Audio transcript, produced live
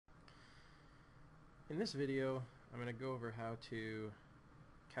In this video, I'm going to go over how to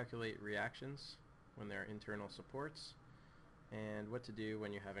calculate reactions when there are internal supports and what to do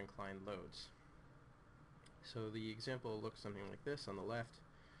when you have inclined loads. So the example looks something like this. On the left,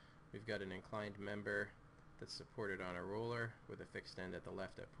 we've got an inclined member that's supported on a roller with a fixed end at the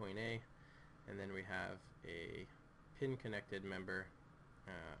left at point A, and then we have a pin-connected member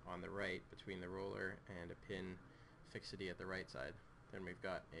on the right between the roller and a pin fixity at the right side. Then we've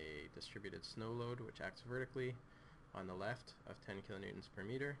got a distributed snow load which acts vertically on the left of 10 kilonewtons per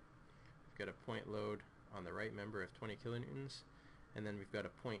meter. We've got a point load on the right member of 20 kilonewtons, and then we've got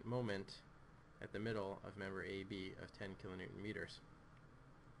a point moment at the middle of member AB of 10 kilonewton meters.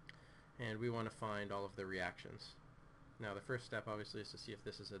 And we want to find all of the reactions. Now the first step obviously is to see if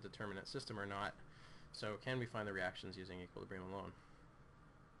this is a determinate system or not. So can we find the reactions using equilibrium alone?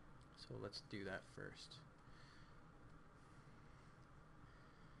 So let's do that first.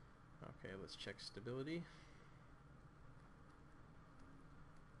 Okay, let's check stability.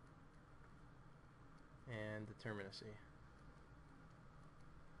 And determinacy.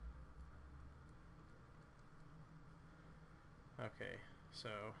 Okay, so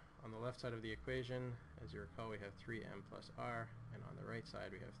on the left side of the equation, as you recall, we have 3m plus r, and on the right side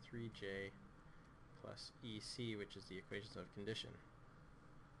we have 3j plus EC, which is the equations of condition.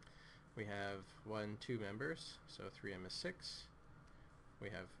 We have 2 members, so 3m is 6. We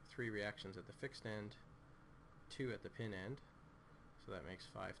have 3 reactions at the fixed end, 2 at the pin end, so that makes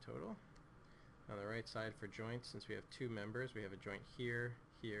 5 total. On the right side for joints, since we have 2 members, we have a joint here,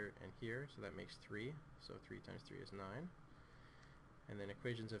 here, and here, so that makes 3. So 3 times 3 is 9. And then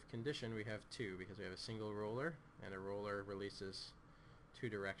equations of condition, we have 2 because we have a single roller, and a roller releases 2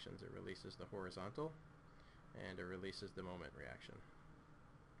 directions. It releases the horizontal, and it releases the moment reaction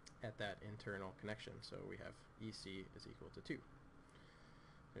at that internal connection. So we have EC is equal to 2.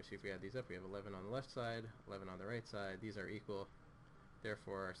 Let's see if we add these up. We have 11 on the left side, 11 on the right side. These are equal.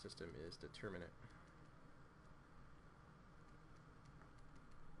 Therefore, our system is determinate.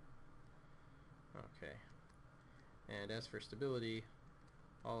 Okay. And as for stability,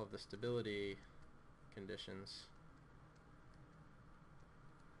 all of the stability conditions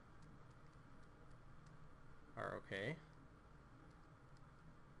are okay.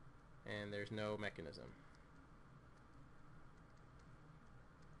 And there's no mechanism.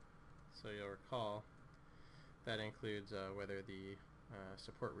 So you'll recall that includes whether the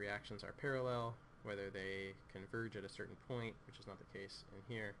support reactions are parallel, whether they converge at a certain point, which is not the case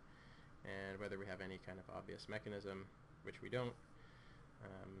in here, and whether we have any kind of obvious mechanism, which we don't.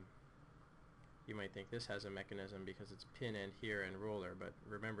 You might think this has a mechanism because it's pin end here and roller, but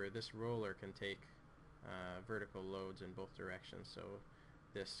remember this roller can take vertical loads in both directions, so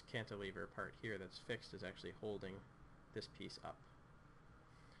this cantilever part here that's fixed is actually holding this piece up.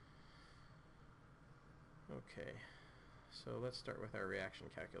 Okay, so let's start with our reaction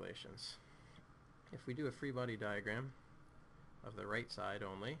calculations. If we do a free body diagram of the right side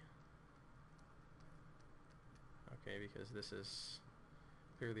only, okay, because this is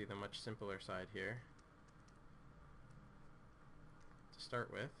clearly the much simpler side here to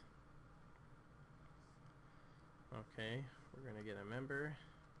start with. Okay, we're going to get a member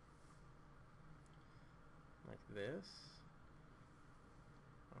like this,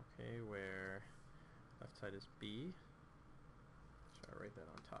 okay, where left side is B, so I'll write that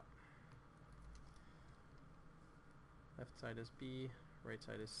on top. Left side is B, right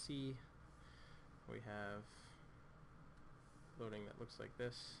side is C. We have loading that looks like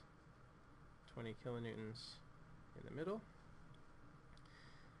this, 20 kilonewtons in the middle.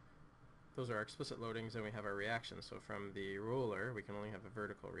 Those are our explicit loadings, and we have our reactions. So from the roller, we can only have a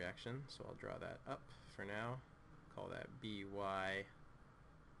vertical reaction, so I'll draw that up for now. Call that BY,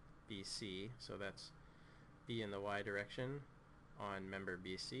 BC, so that's B in the Y direction on member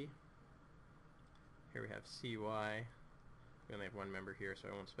BC. Here we have CY, we only have one member here, so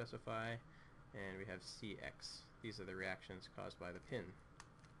I won't specify, and we have CX. These are the reactions caused by the pin.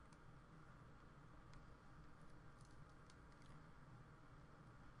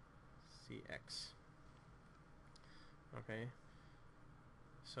 CX. Okay,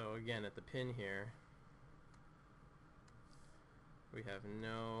 so again at the pin here we have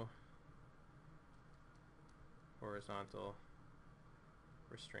no horizontal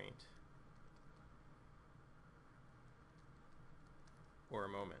restraint or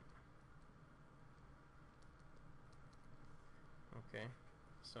moment. Okay,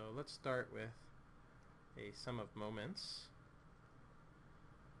 so let's start with a sum of moments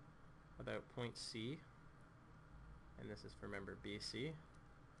about point C, and this is for member BC,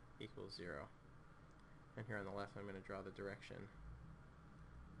 equals 0. And here on the left I'm going to draw the direction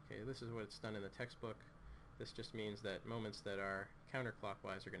Okay, this is what it's done in the textbook. This just means that moments that are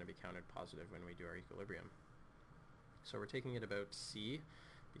counterclockwise are going to be counted positive when we do our equilibrium. So we're taking it about C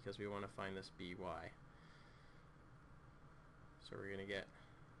because we want to find this By. So we're going to get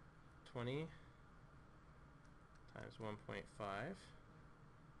 20 times 1.5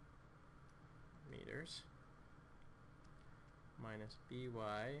 meters minus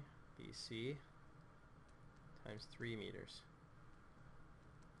By BC times 3 meters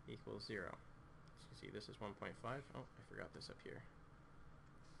equals 0. So you see this is 1.5. Oh, I forgot this up here.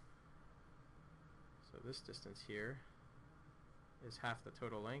 So this distance here is half the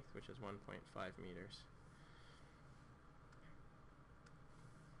total length, which is 1.5 meters.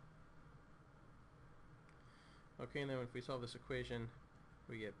 Okay, and then if we solve this equation,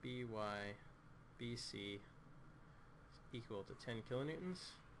 we get By BC equal to 10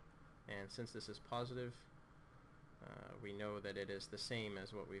 kilonewtons. And since this is positive, we know that it is the same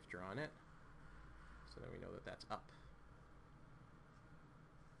as what we've drawn it. So then we know that that's up.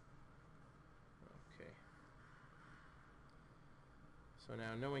 Okay. So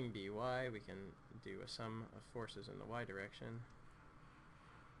now knowing By, we can do a sum of forces in the y direction.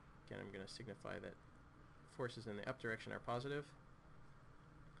 Again, I'm going to signify that forces in the up direction are positive.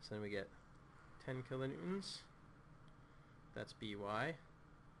 So then we get 10 kilonewtons. That's By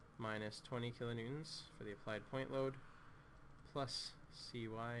minus 20 kilonewtons for the applied point load plus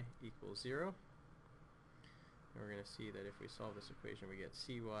Cy equals 0. And we're going to see that if we solve this equation, we get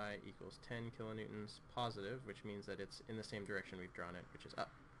Cy equals 10 kilonewtons positive, which means that it's in the same direction we've drawn it, which is up.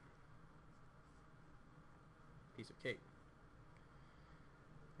 Piece of cake.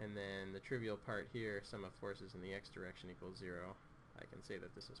 And then the trivial part here, sum of forces in the x direction equals 0. I can say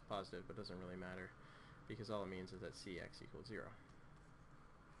that this is positive, but it doesn't really matter, because all it means is that Cx equals 0.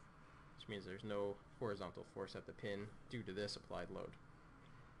 Which means there's no horizontal force at the pin due to this applied load.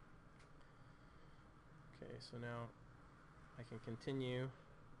 Okay, so now I can continue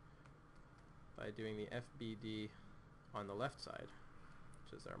by doing the FBD on the left side,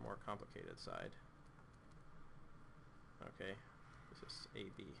 which is our more complicated side. Okay, this is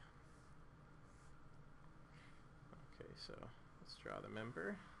AB. Okay, so let's draw the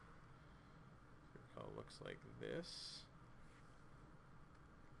member. Recall looks like this.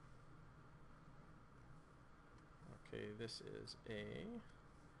 Okay, this is A,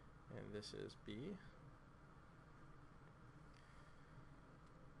 and this is B.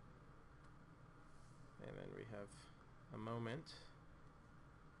 And then we have a moment.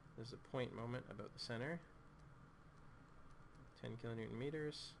 There's a point moment about the center. 10 kilonewton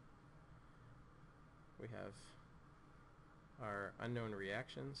meters. We have our unknown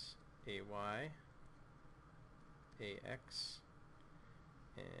reactions, AY, AX,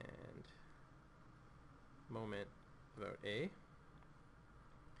 and moment about A.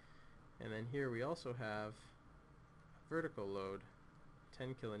 And then here we also have vertical load,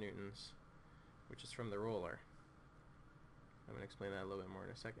 10 kilonewtons, which is from the roller. I'm going to explain that a little bit more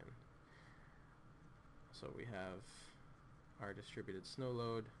in a second. So we have our distributed snow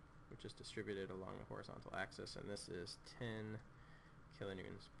load, which is distributed along the horizontal axis, and this is 10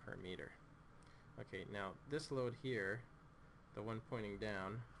 kilonewtons per meter. Okay, now this load here, the one pointing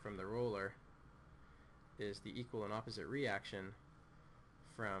down from the roller, is the equal and opposite reaction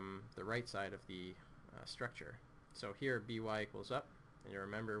from the right side of the structure. So here By equals up, and you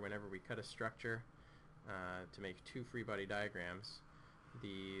remember whenever we cut a structure to make two free body diagrams,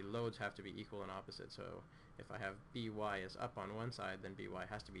 the loads have to be equal and opposite. So if I have By is up on one side, then By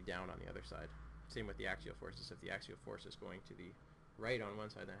has to be down on the other side. Same with the axial forces. If the axial force is going to the right on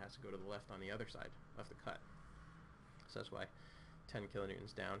one side, then it has to go to the left on the other side of the cut. So that's why 10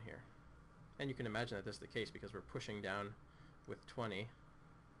 kilonewtons down here. And you can imagine that this is the case because we're pushing down with 20.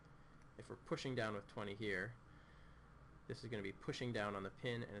 If we're pushing down with 20 here, this is going to be pushing down on the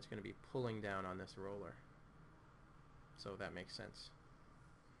pin, and it's going to be pulling down on this roller. So that makes sense.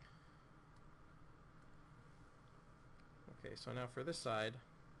 Okay, so now for this side,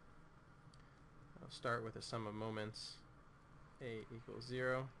 I'll start with a sum of moments, A equals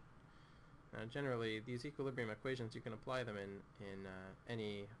 0. Now generally, these equilibrium equations, you can apply them in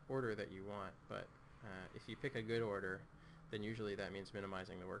any order that you want, but if you pick a good order, then usually that means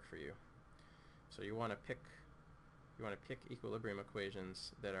minimizing the work for you. So you want to pick equilibrium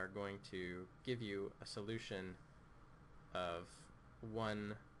equations that are going to give you a solution of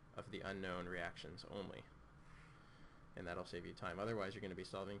one of the unknown reactions only, and that'll save you time. Otherwise, you're going to be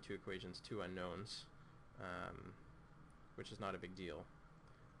solving two equations, two unknowns, which is not a big deal,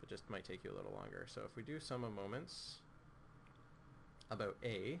 but just might take you a little longer. So if we do sum of moments about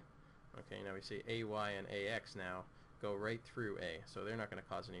A, okay, now we see AY and AX now, go right through A, so they're not going to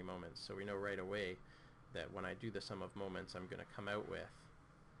cause any moments. So we know right away that when I do the sum of moments, I'm going to come out with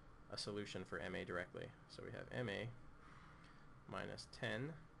a solution for MA directly. So we have MA minus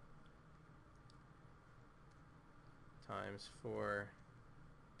 10 times 4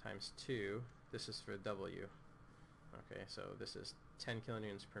 times 2. This is for W. Okay, so this is 10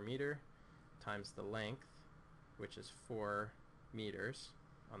 kilonewtons per meter times the length, which is 4 meters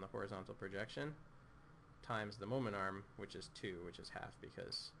on the horizontal projection, times the moment arm, which is 2, which is half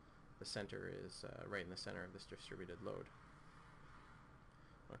because the center is right in the center of this distributed load.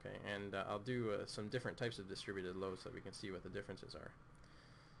 Okay, and I'll do some different types of distributed loads so that we can see what the differences are.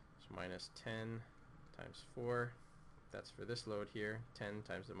 So minus 10 times 4, that's for this load here, 10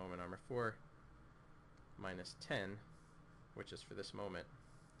 times the moment arm of 4, minus 10, which is for this moment.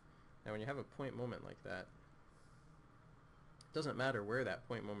 Now when you have a point moment like that, it doesn't matter where that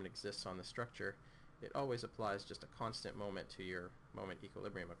point moment exists on the structure, it always applies just a constant moment to your moment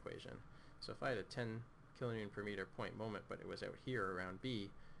equilibrium equation. So if I had a 10 kilonewton per meter point moment, but it was out here around B,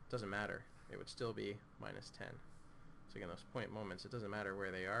 it doesn't matter. It would still be minus 10. So again, those point moments, it doesn't matter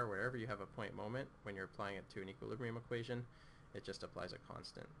where they are. Wherever you have a point moment, when you're applying it to an equilibrium equation, it just applies a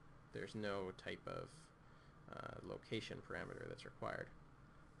constant. There's no type of location parameter that's required.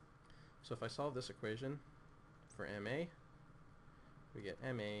 So if I solve this equation for MA, we get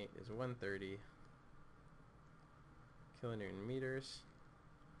MA is 130 kilonewton meters,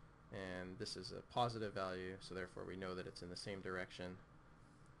 and this is a positive value, so therefore we know that it's in the same direction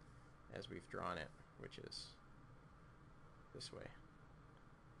as we've drawn it, which is this way.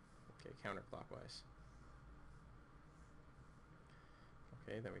 Okay, counterclockwise.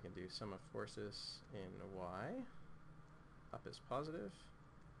 Okay, then we can do sum of forces in Y. Up is positive,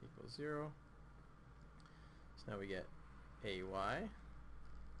 equals 0. So now we get AY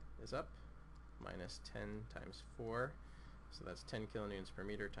is up, minus 10 times 4. So that's 10 kilonewtons per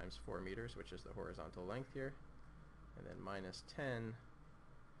meter times 4 meters, which is the horizontal length here. And then minus 10,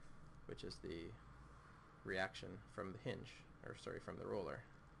 which is the reaction from the hinge, or sorry, from the roller,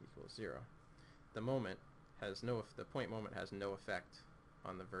 equals 0. The moment has the point moment has no effect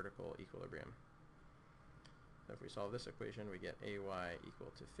on the vertical equilibrium. So if we solve this equation, we get AY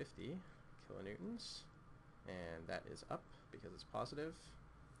equal to 50 kilonewtons, and that is up because it's positive,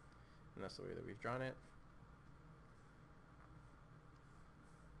 and that's the way that we've drawn it.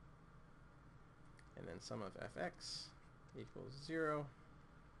 And then sum of Fx equals 0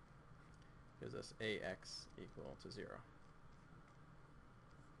 gives us Ax equal to 0.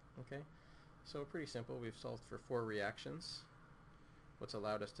 Okay, so pretty simple. We've solved for 4 reactions. What's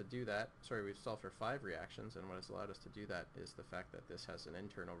allowed us to do that, we've solved for 5 reactions, and what has allowed us to do that is the fact that this has an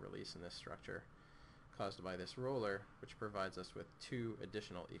internal release in this structure caused by this roller, which provides us with 2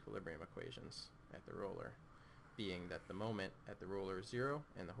 additional equilibrium equations at the roller, being that the moment at the roller is 0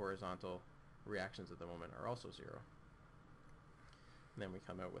 and the horizontal reactions at the moment are also 0. And then we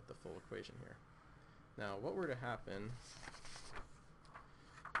come out with the full equation here. Now what were to happen,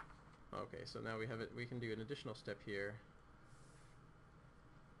 okay, so now we have it, we can do an additional step here.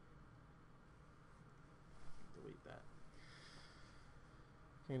 Delete that.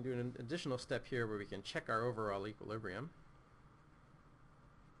 We can do an additional step here where we can check our overall equilibrium.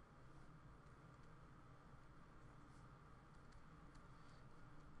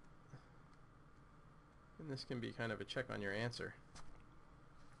 And this can be kind of a check on your answer.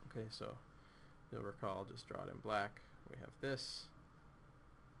 Okay, so you'll recall, just draw it in black. We have this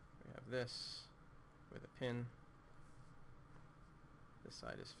with a pin. This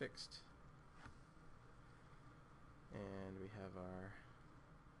side is fixed. And we have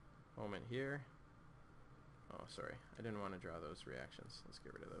our moment here. Oh, sorry, I didn't want to draw those reactions. Let's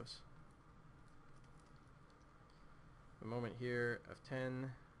get rid of those. The moment here of 10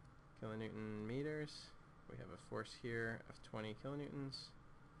 kilonewton meters. We have a force here of 20 kilonewtons.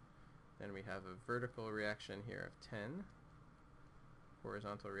 Then we have a vertical reaction here of 10.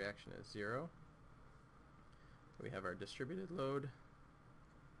 Horizontal reaction is 0. We have our distributed load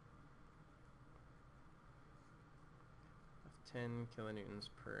of 10 kilonewtons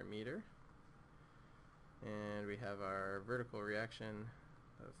per meter. And we have our vertical reaction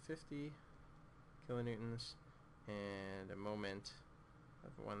of 50 kilonewtons and a moment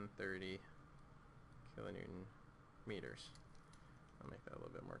of 130 kilonewton meters. I'll make that a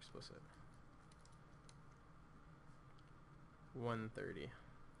little bit more explicit. 130.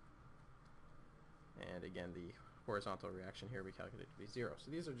 And again, the horizontal reaction here we calculated to be 0. So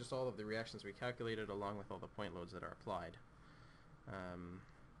these are just all of the reactions we calculated along with all the point loads that are applied. And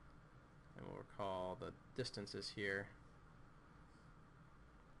we'll recall the distances here.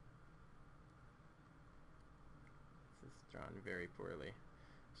 drawn very poorly.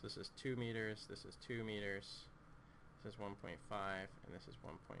 So this is 2 meters, this is 2 meters, this is 1.5, and this is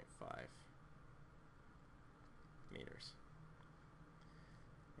 1.5 meters.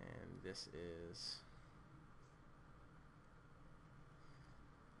 And this is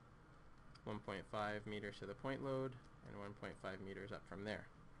 1.5 meters to the point load and 1.5 meters up from there.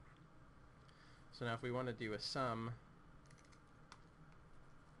 So now if we want to do a sum,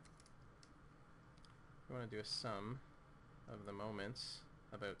 of the moments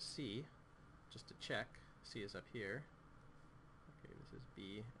about C, just to check, C is up here. Okay, this is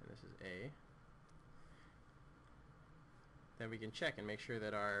B and this is A. Then we can check and make sure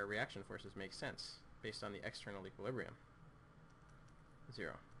that our reaction forces make sense based on the external equilibrium.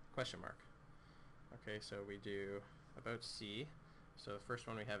 0, question mark. Okay, so we do about C. So the first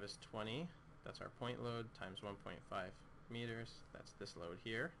one we have is 20. That's our point load times 1.5 meters. That's this load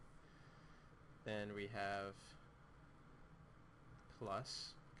here. Then we have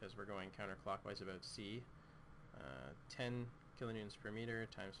plus, because we're going counterclockwise about C, 10 kilonewtons per meter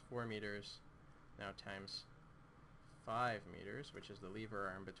times 4 meters, now times 5 meters, which is the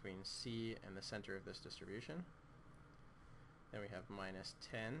lever arm between C and the center of this distribution. Then we have minus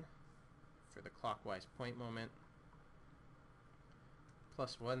 10 for the clockwise point moment,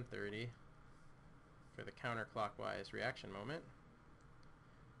 plus 130 for the counterclockwise reaction moment,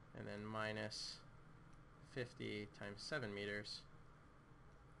 and then minus 50 times 7 meters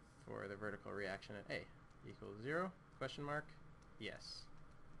for the vertical reaction at A equals 0, question mark, yes.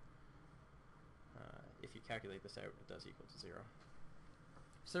 If you calculate this out, it does equal to 0.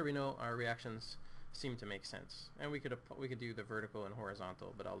 So we know our reactions seem to make sense, and we could do the vertical and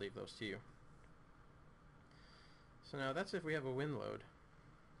horizontal, but I'll leave those to you. So now that's if we have a wind load.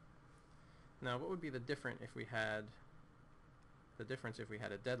 Now what would be the difference if we had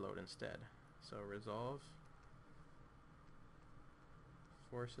a dead load instead? So resolve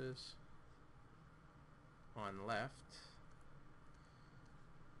forces on left,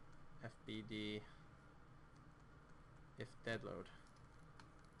 FBD if dead load.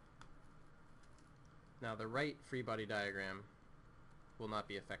 Now the right free body diagram will not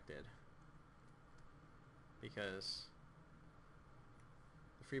be affected because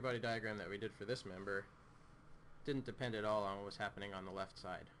the free body diagram that we did for this member didn't depend at all on what was happening on the left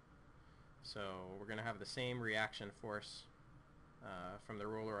side. So we're going to have the same reaction force from the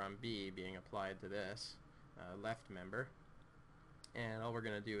roller on B being applied to this left member, and all we're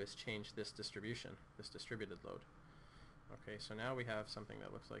going to do is change this distribution, this distributed load. Okay, so now we have something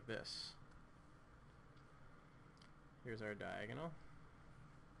that looks like this. Here's our diagonal.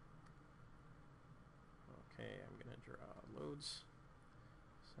 Okay, I'm going to draw loads.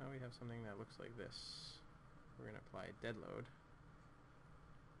 So now we have something that looks like this. We're going to apply a dead load,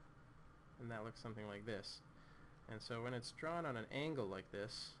 and that looks something like this. And so when it's drawn on an angle like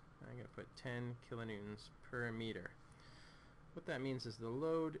this, I'm going to put 10 kilonewtons per meter. What that means is the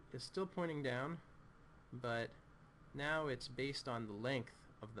load is still pointing down, but now it's based on the length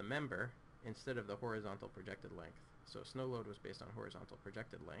of the member instead of the horizontal projected length. So snow load was based on horizontal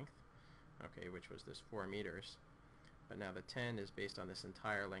projected length, okay, which was this 4 meters. But now the 10 is based on this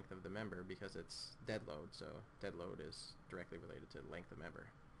entire length of the member because it's dead load, so dead load is directly related to the length of member.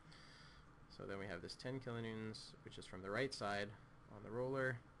 So then we have this 10 kilonewtons, which is from the right side on the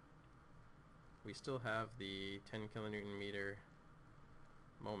roller. We still have the 10 kilonewton meter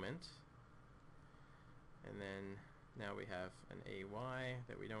moment. And then now we have an AY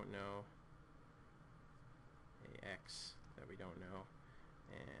that we don't know, AX that we don't know,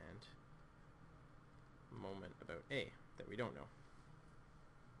 and moment about A that we don't know.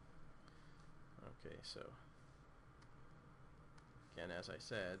 Okay, so again, as I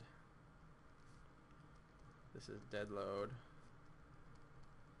said, this is dead load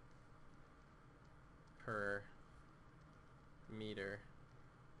per meter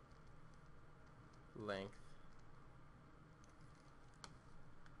length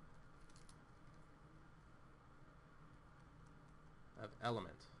of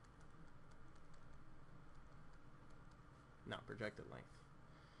element, not projected length.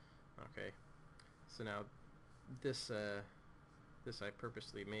 Okay, so now this I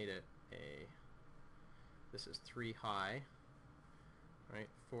purposely made it this is 3 high, right,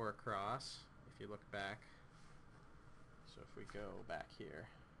 4 across. If you look back, so if we go back here,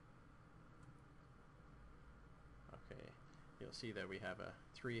 okay, you'll see that we have a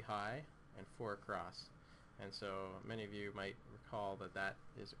 3 high and 4 across. And so many of you might recall that that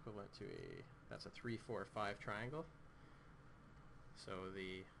is equivalent to that's a 3, 4, 5 triangle. So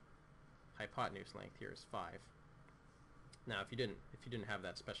the hypotenuse length here is 5. Now if you didn't have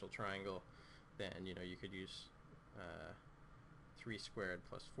that special triangle, then you could use 3 squared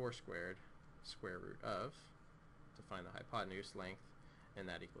plus 4 squared square root of to find the hypotenuse length, and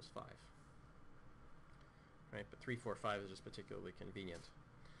that equals 5. Right, but 3, 4, 5 is just particularly convenient.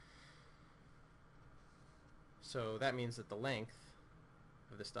 So that means that the length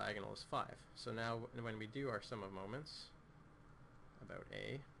of this diagonal is 5. So now when we do our sum of moments about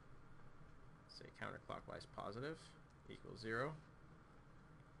A, say counterclockwise positive, equals 0,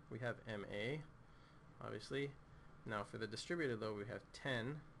 we have MA, obviously. Now for the distributed load we have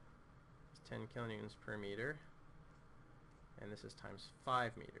 10, it's 10 kilonewtons per meter, and this is times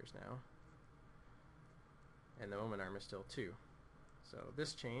 5 meters now, and the moment arm is still 2. So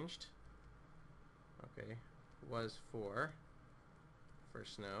this changed, okay, was 4 for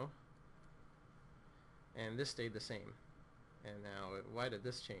snow, and this stayed the same. And now, why did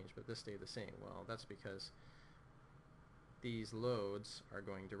this change but this stayed the same? Well, that's because these loads are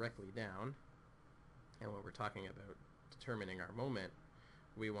going directly down, and when we're talking about determining our moment,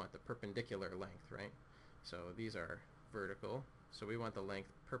 we want the perpendicular length, right? So these are vertical, so we want the length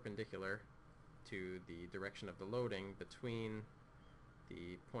perpendicular to the direction of the loading between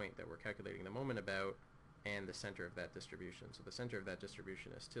the point that we're calculating the moment about and the center of that distribution. So the center of that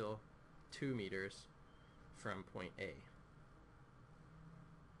distribution is still 2 meters from point A,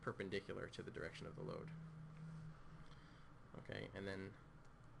 perpendicular to the direction of the load. Okay, and then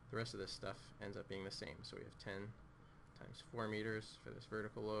the rest of this stuff ends up being the same. So we have 10 times 4 meters for this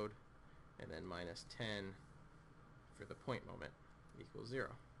vertical load, and then minus 10 for the point moment equals 0.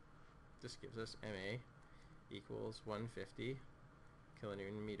 This gives us MA equals 150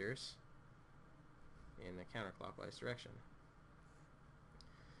 kilonewton meters in the counterclockwise direction.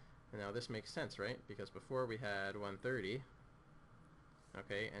 And now this makes sense, right? Because before we had 130,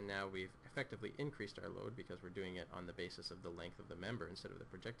 okay, and now we've effectively increased our load because we're doing it on the basis of the length of the member instead of the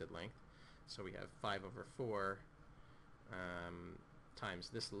projected length. So we have 5 over 4 times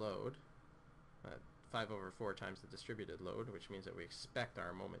this load, 5 over 4 times the distributed load, which means that we expect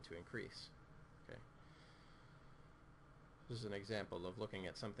our moment to increase. Okay. This is an example of looking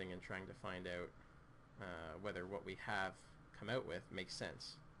at something and trying to find out whether what we have come out with makes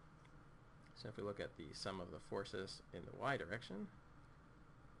sense. So if we look at the sum of the forces in the y direction,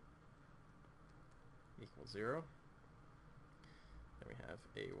 equals 0. Then we have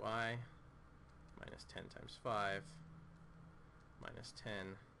AY minus 10 times 5 minus 10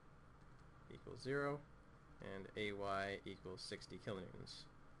 equals 0, and AY equals 60 kilonewtons.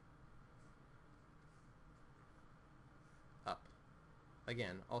 Up.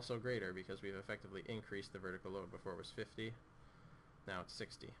 Again, also greater because we've effectively increased the vertical load. Before it was 50, now it's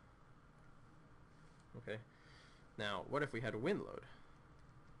 60. Okay. Now, what if we had a wind load?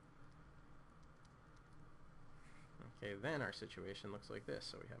 Okay, then our situation looks like this.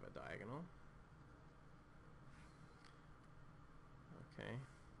 So we have a diagonal. Okay.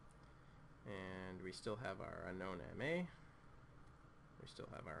 And we still have our unknown MA. We still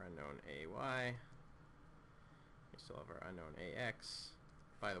have our unknown AY. We still have our unknown AX.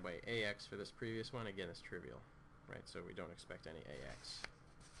 By the way, AX for this previous one, again, is trivial, right? So we don't expect any AX,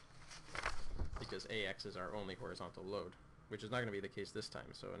 because AX is our only horizontal load, which is not going to be the case this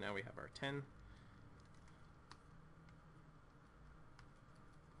time. So now we have our 10.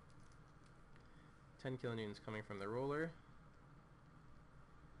 Kilonewtons coming from the roller.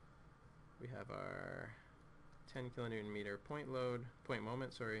 We have our 10 kilonewton meter point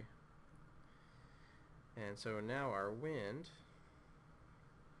moment, sorry. And so now our wind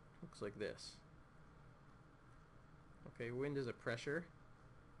looks like this. Okay, wind is a pressure,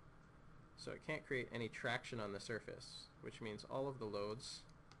 so it can't create any traction on the surface, which means all of the loads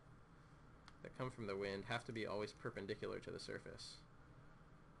that come from the wind have to be always perpendicular to the surface.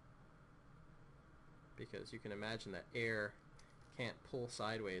 Because you can imagine that air can't pull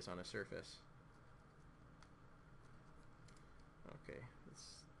sideways on a surface. Okay,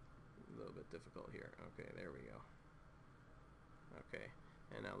 it's a little bit difficult here. Okay, there we go. Okay,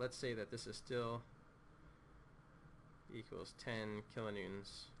 and now let's say that this is still equals 10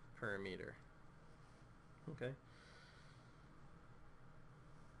 kilonewtons per meter. Okay.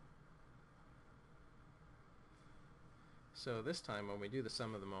 So this time when we do the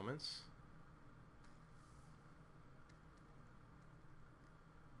sum of the moments,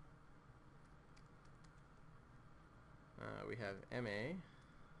 we have MA,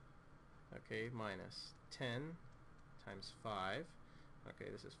 okay, minus 10 times 5. Okay,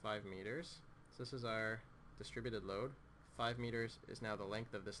 this is 5 meters. So this is our distributed load. 5 meters is now the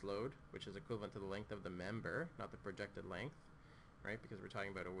length of this load, which is equivalent to the length of the member, not the projected length, right? Because we're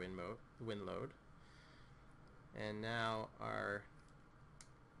talking about a wind load. And now our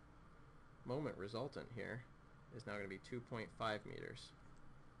moment resultant here is now going to be 2.5 meters.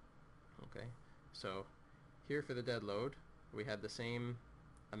 Okay, so here for the dead load, we had the same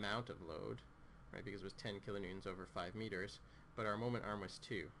amount of load, right, because it was 10 kilonewtons over 5 meters, but our moment arm was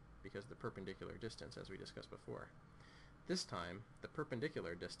 2 because of the perpendicular distance, as we discussed before. This time, the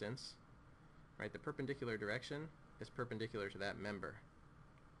perpendicular distance, right, the perpendicular direction is perpendicular to that member.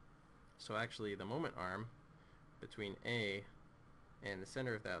 So actually the moment arm between A and the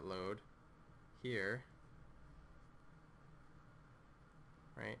center of that load here,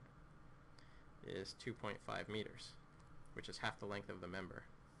 right, is 2.5 meters, which is half the length of the member.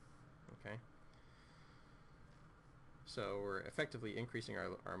 Okay? So we're effectively increasing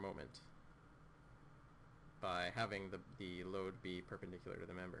our moment by having the load be perpendicular to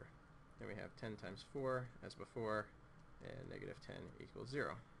the member. Then we have 10 times 4 as before, and negative 10 equals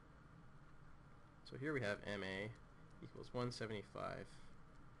 0. So here we have MA equals 175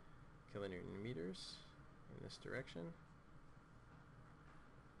 kilonewton meters in this direction.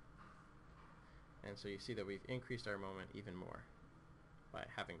 And so you see that we've increased our moment even more by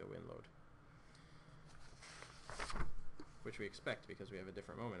having the wind load, which we expect because we have a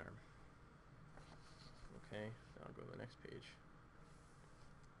different moment arm. Okay, now I'll go to the next page.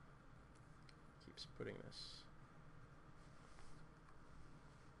 Keeps putting this.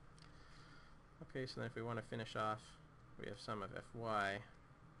 Okay, so then if we want to finish off, we have sum of Fy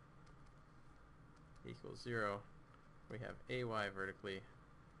equals 0. We have Ay vertically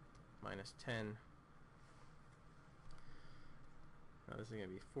minus 10. Now this is going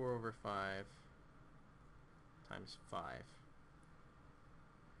to be 4 over 5 times 5.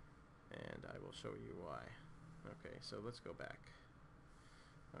 And I will show you why. Okay, so let's go back.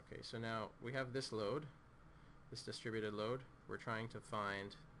 Okay, so now we have this load, this distributed load. We're trying to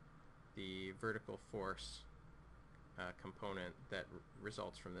find the vertical force component that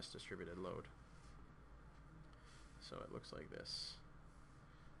results from this distributed load. So it looks like this.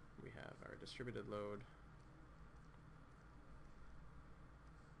 We have our distributed load.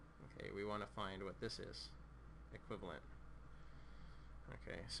 Okay, we want to find what this is, equivalent.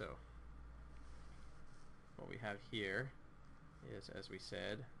 Okay, so what we have here is, as we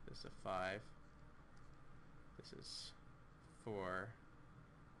said, this is a 5, this is 4,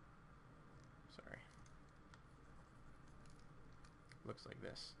 sorry, looks like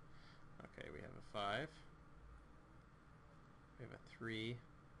this. Okay, we have a 5, we have a 3,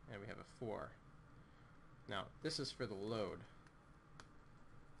 and we have a 4. Now, this is for the load,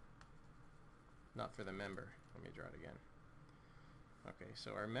 not for the member. Let me draw it again. Okay,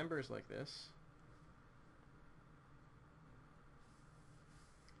 so our member is like this.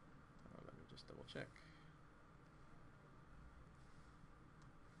 Let me just double check.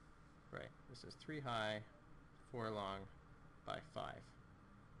 Right, this is 3 high, 4 long by 5.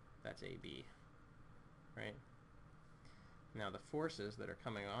 That's AB, right? Now the forces that are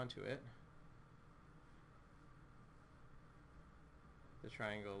coming onto it, the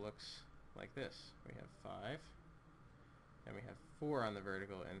triangle looks like this. We have 5, and we have 4 on the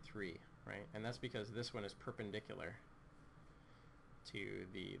vertical and 3, right? And that's because this one is perpendicular to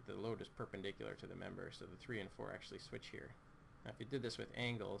the load is perpendicular to the member, so the 3 and 4 actually switch here. Now if you did this with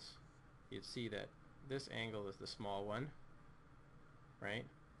angles, you'd see that this angle is the small one, right?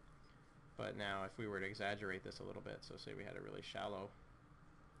 But now if we were to exaggerate this a little bit, so say we had a really shallow,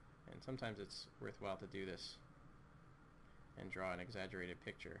 and sometimes it's worthwhile to do this and draw an exaggerated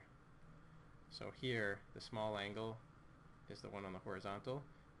picture. So here, the small angle is the one on the horizontal,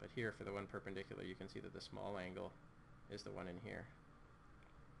 but here for the one perpendicular, you can see that the small angle is the one in here.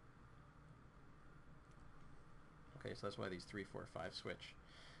 Okay, so that's why these 3, 4, 5 switch.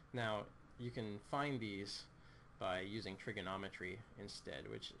 Now, you can find these by using trigonometry instead,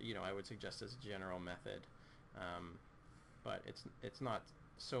 which, you know, I would suggest as a general method, but it's not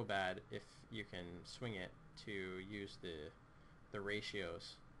so bad if you can swing it to use the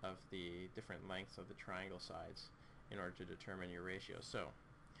ratios of the different lengths of the triangle sides in order to determine your ratio. So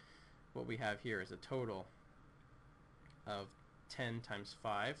what we have here is a total of 10 times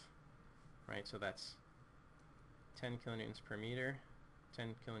 5, right? So that's 10 kilonewtons per meter,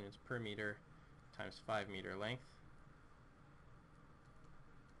 10 kilonewtons per meter times 5 meter length.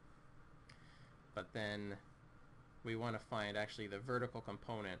 But then we want to find actually the vertical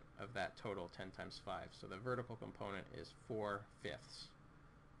component of that total 10 times 5. So the vertical component is 4/5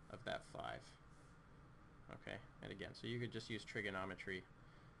 of that 5. Okay, and again, so you could just use trigonometry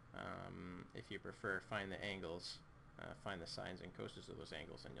if you prefer. Find the angles, find the sines and cosines of those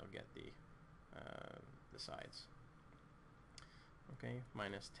angles, and you'll get the sides. Okay,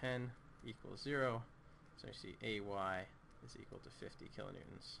 minus 10 equals 0. So you see AY is equal to 50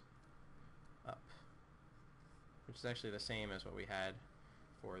 kilonewtons up. which is actually the same as what we had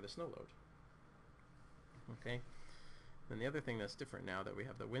for the snow load. Okay. Then the other thing that's different now that we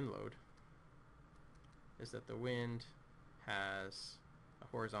have the wind load is that the wind has a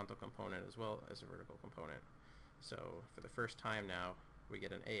horizontal component as well as a vertical component. So for the first time now, we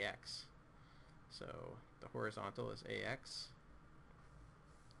get an AX. So the horizontal is AX,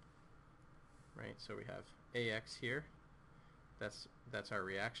 right? So we have AX here. That's our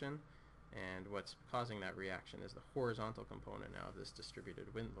reaction, and what's causing that reaction is the horizontal component now of this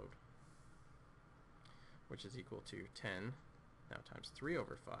distributed wind load, which is equal to 10 now times 3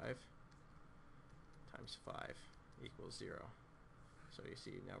 over 5 times 5 equals 0. So you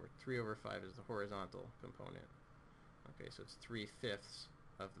see now 3 over 5 is the horizontal component. Okay, so it's 3/5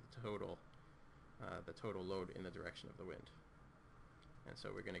 of the total load in the direction of the wind. And so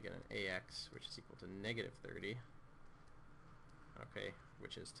we're going to get an AX, which is equal to negative 30, okay,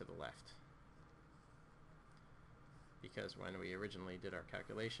 which is to the left. Because when we originally did our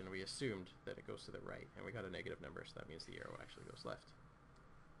calculation, we assumed that it goes to the right, and we got a negative number, so that means the arrow actually goes left.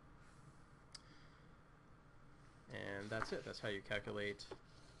 And that's it. That's how you calculate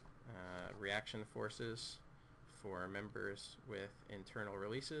reaction forces for members with internal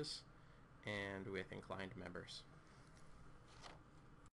releases and with inclined members.